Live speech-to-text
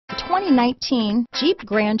2019 Jeep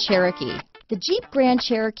Grand Cherokee. The Jeep Grand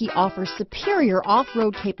Cherokee offers superior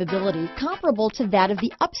off-road capability comparable to that of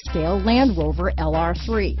the upscale Land Rover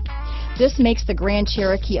LR3. This makes the Grand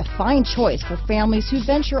Cherokee a fine choice for families who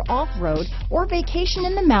venture off-road or vacation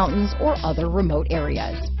in the mountains or other remote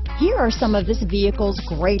areas. Here are some of this vehicle's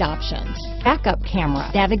great options: backup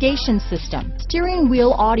camera, navigation system, steering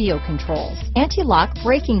wheel audio controls, anti-lock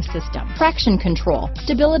braking system, traction control,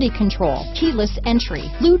 stability control, keyless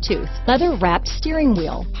entry, Bluetooth, leather-wrapped steering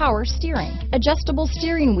wheel, power steering, adjustable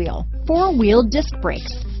steering wheel, four-wheel disc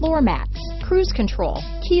brakes, floor mats, cruise control,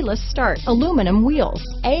 keyless start, aluminum wheels,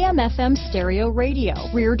 AM/FM stereo radio,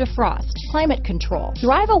 rear defrost, climate control.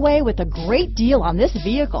 Drive away with a great deal on this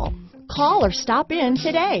vehicle. Call or stop in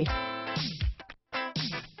today.